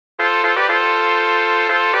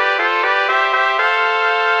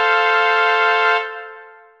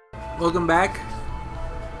Welcome back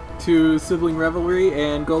to Sibling Revelry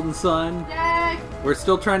and Golden Sun. Yay! We're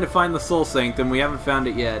still trying to find the Soul Sanctum. We haven't found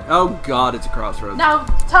it yet. Oh god, it's a crossroads. Now,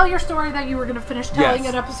 tell your story that you were going to finish telling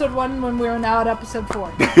Yes. at episode 1 when we are now at episode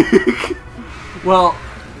 4. Well,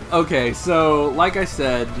 okay, so like I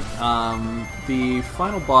said, the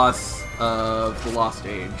final boss of The Lost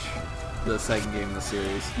Age, the second game in the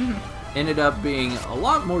series, ended up being a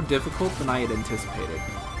lot more difficult than I had anticipated.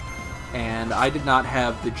 And I did not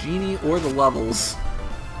have the genie or the levels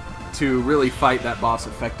to really fight that boss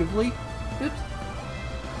effectively. Oops.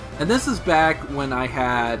 And this is back when I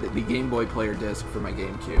had the Game Boy Player disc for my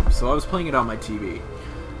GameCube, so I was playing it on my TV.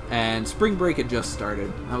 And spring break had just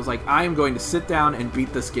started. I was like, I am going to sit down and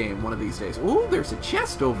beat this game one of these days. Ooh, there's a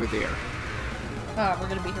chest over there. We're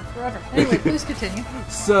going to be here forever. Anyway, please continue.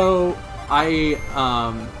 So I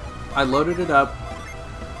loaded it up.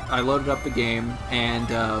 I loaded up the game,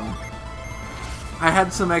 and I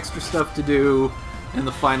had some extra stuff to do in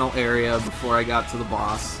the final area before I got to the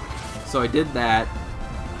boss. So I did that,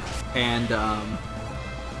 and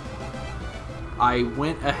I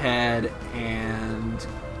went ahead and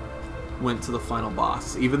went to the final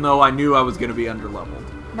boss, even though I knew I was going to be underleveled.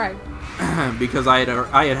 Right. Because I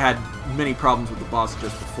had many problems with the boss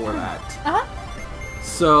just before that. Uh-huh.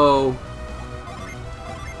 So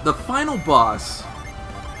the final boss,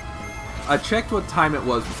 I checked what time it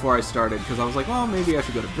was before I started, because I was like, well, maybe I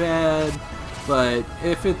should go to bed, but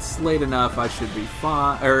if it's late enough, I should be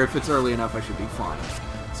fine, or if it's early enough, I should be fine.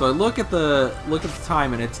 So I look at the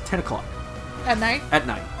time, and it's 10 o'clock. At night? At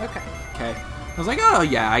night. Okay. Okay. I was like, oh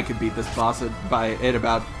yeah, I could beat this boss by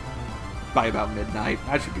about midnight.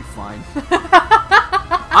 I should be fine.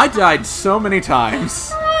 I died so many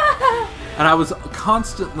times, and I was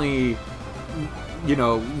constantly,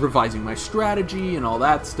 revising my strategy and all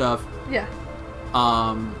that stuff. Yeah.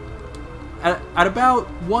 At about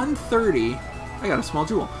 1:30, I got a small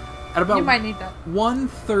jewel. At about You might need that.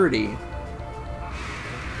 1:30,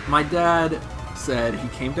 my dad said he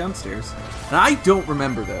came downstairs, and I don't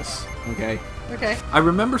remember this. Okay. Okay. I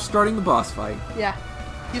remember starting the boss fight. Yeah.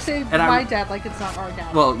 You say And my dad like it's not our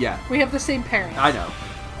dad. Well, yeah. We have the same parents. I know.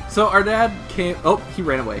 So our dad came... Oh, he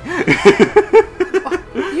ran away.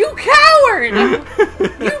 You coward!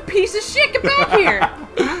 You piece of shit, get back here!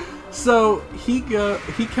 So he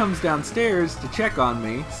comes downstairs to check on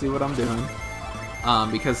me, see what I'm doing.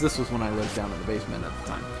 Because this was when I lived down in the basement at the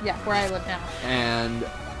time. Yeah, where I live now.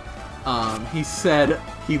 And he said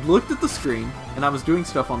he looked at the screen, and I was doing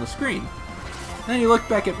stuff on the screen. And then he looked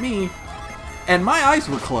back at me, and my eyes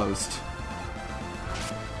were closed.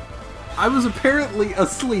 I was apparently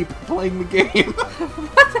asleep playing the game.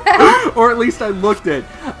 What the hell? Or at least I looked it.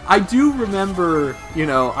 I do remember,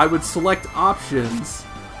 I would select options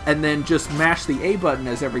and then just mash the A button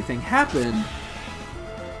as everything happened.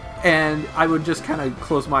 And I would just kind of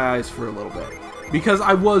close my eyes for a little bit. Because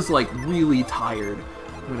I was, really tired.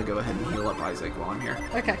 I'm going to go ahead and heal up Isaac while I'm here.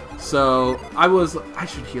 Okay. So, I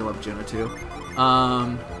should heal up Jenna too.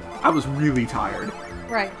 I was really tired.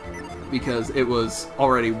 Right. Because it was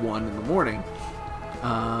already 1 in the morning.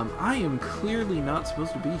 I am clearly not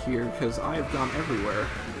supposed to be here because I have gone everywhere.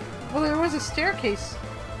 Well, there was a staircase.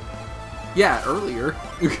 Yeah, earlier.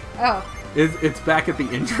 Oh. It's back at the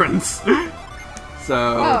entrance. So,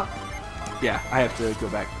 Oh. yeah, I have to go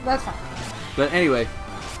back. That's fine. But anyway,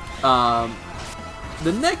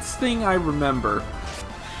 the next thing I remember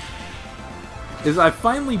is I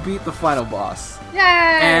finally beat the final boss. Yay!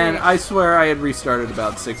 And I swear I had restarted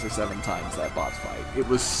about 6 or 7 times that boss fight. It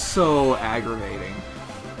was so aggravating.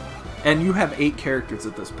 And you have 8 characters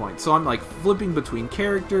at this point, so I'm flipping between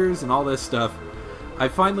characters and all this stuff. I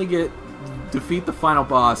finally defeat the final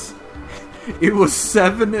boss. It was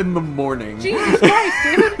 7 in the morning. Jesus Christ,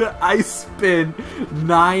 dude! I spent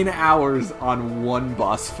 9 hours on one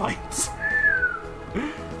boss fight.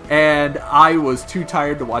 And I was too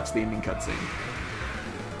tired to watch the ending cutscene.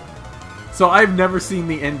 So I've never seen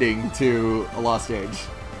the ending to A Lost Age.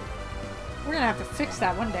 We're gonna have to fix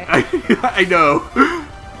that one day. I know.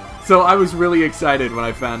 So I was really excited when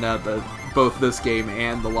I found out that both this game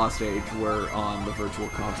and The Lost Age were on the Virtual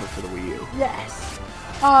Console for the Wii U. Yes.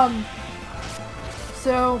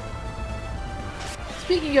 So,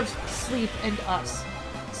 speaking of sleep and us.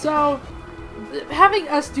 So, having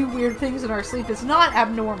us do weird things in our sleep is not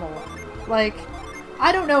abnormal.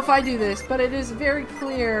 I don't know if I do this, but it is very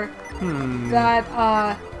clear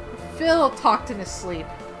that Phil talked in his sleep.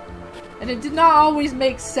 And it did not always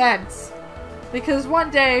make sense. Because one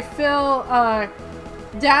day,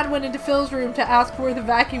 Dad went into Phil's room to ask where the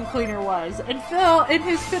vacuum cleaner was. And Phil, in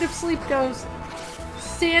his fit of sleep, goes,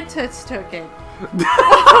 Santa took it.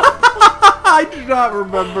 I do not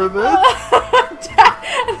remember this.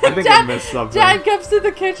 I think I missed something. Dad comes to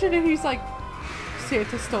the kitchen and he's like,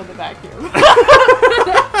 Santa stole the vacuum.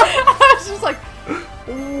 I was just like,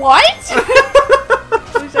 what?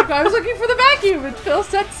 He's like, I was looking for the vacuum and Phil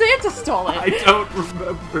said Santa stole it. I don't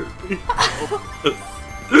remember.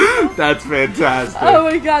 That's fantastic. Oh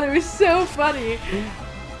my god, it was so funny.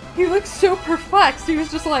 He looked so perplexed. He was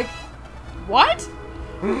just like, what?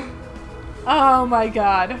 Oh my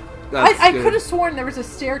god. I could have sworn there was a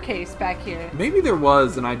staircase back here. Maybe there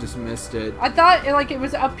was and I just missed it. I thought it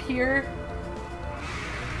was up here.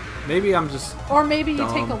 Maybe I'm just Or maybe dumb.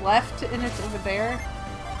 you take a left and it's over there.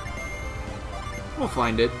 We'll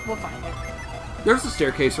find it. We'll find it. There's a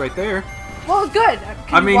staircase right there. Well, good.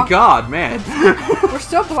 God, man. We're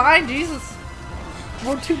so blind, Jesus.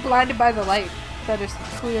 We're too blinded by the light that is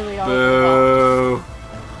clearly on. Boo.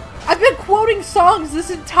 I've been quoting songs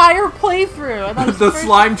this entire playthrough. And that The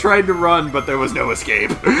slime tried to run, but there was no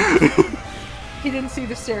escape. He didn't see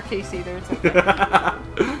the staircase either. It's okay.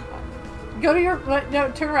 Go to your...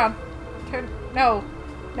 No, turn around. No,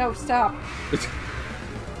 stop.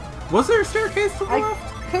 Was there a staircase to the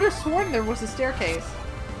left? I could have sworn there was a staircase.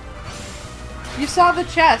 You saw the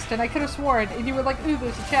chest, and I could have sworn, and you were like, ooh,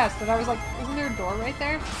 there's a chest. And I was like, isn't there a door right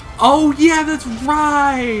there? Oh, yeah, that's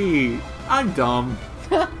right. I'm dumb.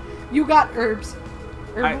 You got herbs.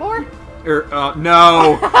 Herblore?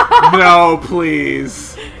 No. No,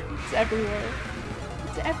 please. It's everywhere.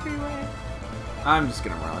 It's everywhere. I'm just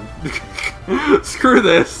gonna run. Screw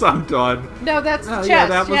this, I'm done. No, that's the chest. Yeah,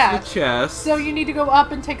 that was the chest. So you need to go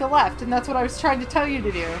up and take a left, and that's what I was trying to tell you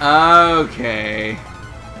to do. Okay.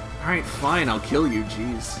 Alright, fine, I'll kill you,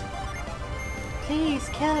 jeez. Please,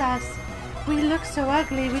 kill us. We look so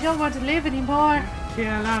ugly, we don't want to live anymore.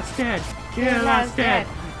 Kill us dead. Kill us dead.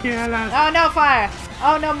 Kill us. Oh, no fire.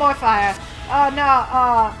 Oh, no more fire. Oh, no,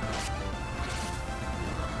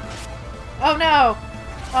 oh, no.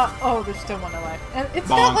 Oh, there's still one alive. And it's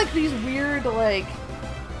got, like, these weird, like,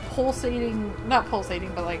 pulsating... Not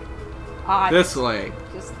pulsating, but, like, odd... This way.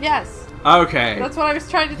 Yes. Okay. That's what I was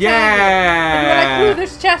trying to tell you. Yeah! And you were like, ooh,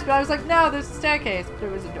 there's a chest. But I was like, no, there's a staircase. But there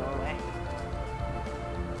was a doorway.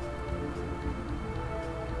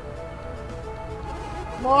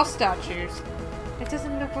 More statues. It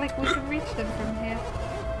doesn't look like we can reach them from here.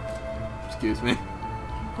 Excuse me.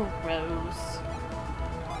 Gross.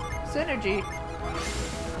 Synergy.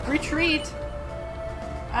 Retreat.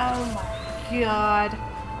 Oh my god.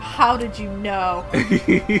 How did you know?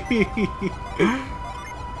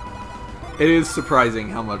 It is surprising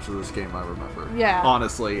how much of this game I remember. Yeah.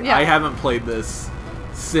 Honestly. Yeah. I haven't played this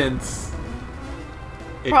since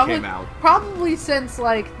it came out. Probably since,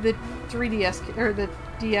 like, the 3DS, or the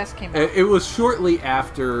DS came out. It was shortly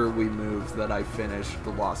after we moved that I finished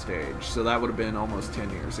The Lost Age, so that would have been almost 10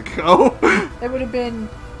 years ago. It would have been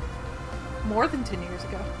more than 10 years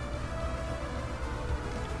ago.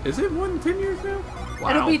 Is it more than 10 years now? Wow.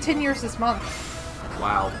 It'll be 10 years this month.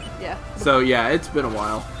 Wow. Yeah. So, yeah, it's been a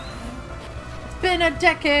while. It's been a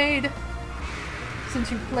decade since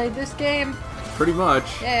you played this game. Pretty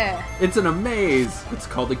much. Yeah. It's an amaze. It's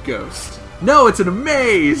called a ghost. No, it's an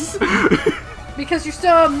amaze! Because you're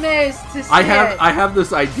so amazed to see I it. have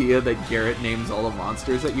this idea that Garrett names all the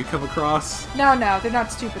monsters that you come across. No, they're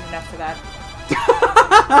not stupid enough for that.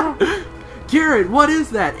 Garrett, what is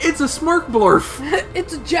that? It's a Smurkblorf!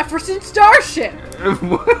 It's a Jefferson Starship!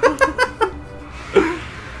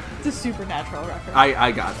 It's a supernatural reference.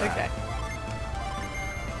 I got that.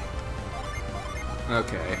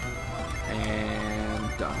 Okay. Okay.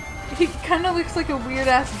 And done. He kind of looks like a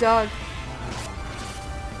weird-ass dog.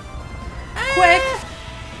 Quick!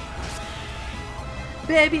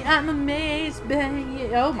 Baby, I'm amazed,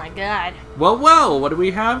 baby. Oh my god. Well, what do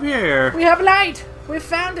we have here? We have light! We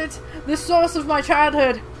found it! The source of my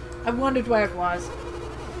childhood! I wondered where it was.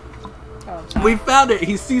 Oh, I'm sorry. We found it!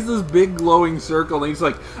 He sees this big glowing circle and he's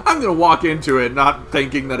like, I'm gonna walk into it, not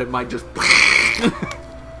thinking that it might just...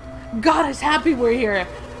 God is happy we're here.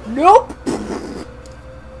 Nope!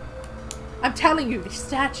 I'm telling you, these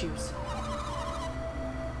statues.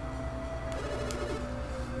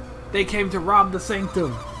 They came to rob the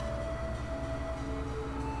sanctum.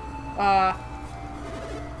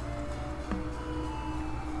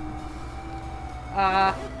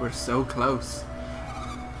 We're so close.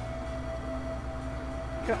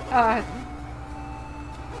 I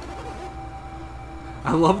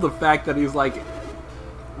love the fact that he's like,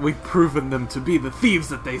 we've proven them to be the thieves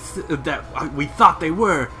that we thought they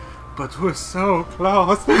were, but we're so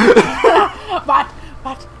close. but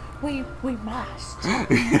we must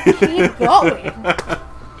keep going.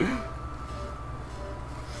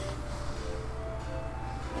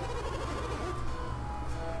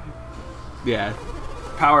 Yeah.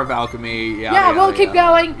 Power of alchemy. Yeah, we'll keep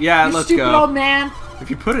going. Yeah, you let's stupid go. old man. If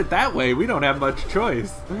you put it that way, we don't have much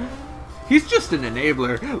choice. He's just an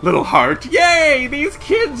enabler, little heart. Yay! These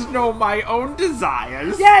kids know my own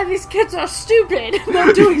desires. Yeah, these kids are stupid.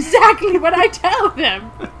 They'll do exactly what I tell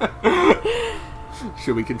them.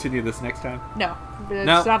 Should we continue this next time? No,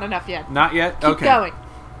 it's not enough yet. Not yet? Keep okay. going.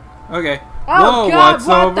 Okay. Oh, Whoa, God, what's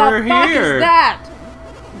what over the fuck here? is that?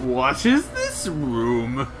 What is this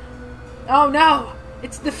room? Oh, no.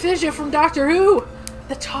 It's the fissure from Doctor Who.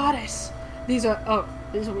 The TARDIS. These are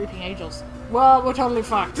weeping angels. Well, we're totally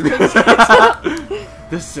fucked.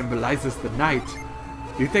 This symbolizes the night.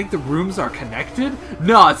 You think the rooms are connected?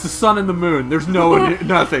 No, it's the sun and the moon. There's nothing.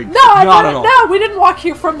 Not at all. No, we didn't walk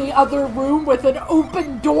here from the other room with an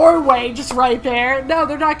open doorway just right there. No,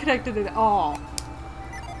 they're not connected at all.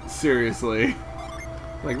 Seriously.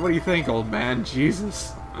 Like, what do you think, old man?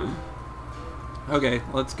 Jesus. Okay,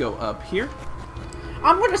 let's go up here.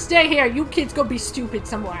 I'm gonna stay here. You kids go be stupid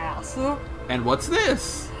somewhere else. And what's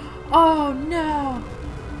this? Oh, no.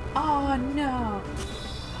 Oh, no.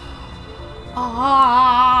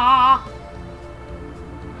 Ah.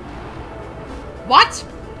 What?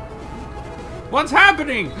 What's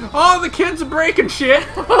happening? Oh, the kids are breaking shit.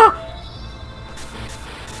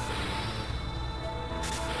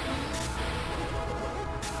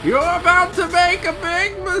 You're about to make a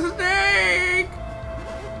big mistake.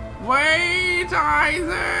 Wait,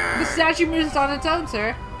 Isaac. The statue moves on its own,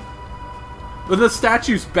 sir. Well, the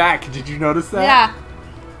statue's back. Did you notice that? Yeah.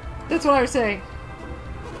 That's what I was saying.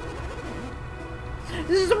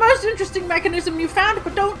 This is the most interesting mechanism you found,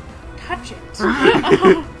 but don't touch it.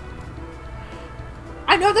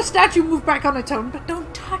 I know the statue moved back on its own, but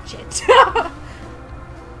don't touch it.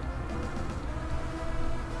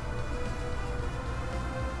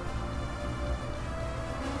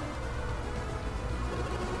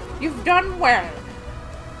 You've done well.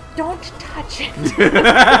 Don't touch it.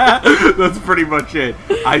 That's pretty much it.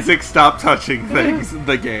 Isaac, stop touching things in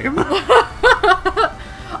the game.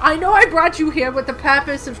 I know I brought you here with the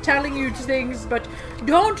purpose of telling you things, but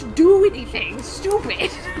don't do anything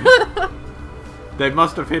stupid. They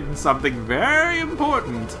must have hidden something very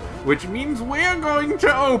important, which means we're going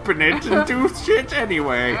to open it and do shit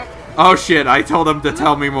anyway. Oh shit, I told him to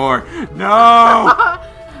tell me more. No!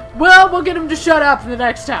 Well, we'll get him to shut up the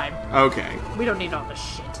next time. Okay. We don't need all this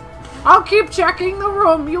shit. I'll keep checking the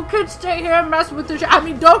room. You kids stay here and mess with the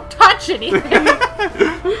don't touch anything.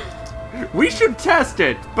 We should test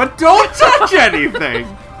it, but don't touch anything.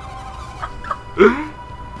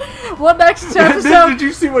 Well, next episode... Did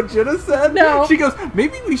you see what Jenna said? No. She goes,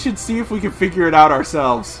 maybe we should see if we can figure it out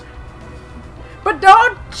ourselves. But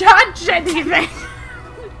don't touch anything.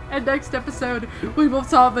 And next episode, we will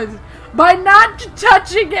solve it by not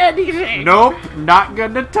touching anything. Nope, not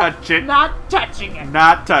gonna touch it. Not touching it.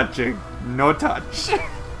 Not touching. No touch.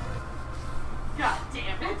 God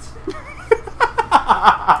damn it.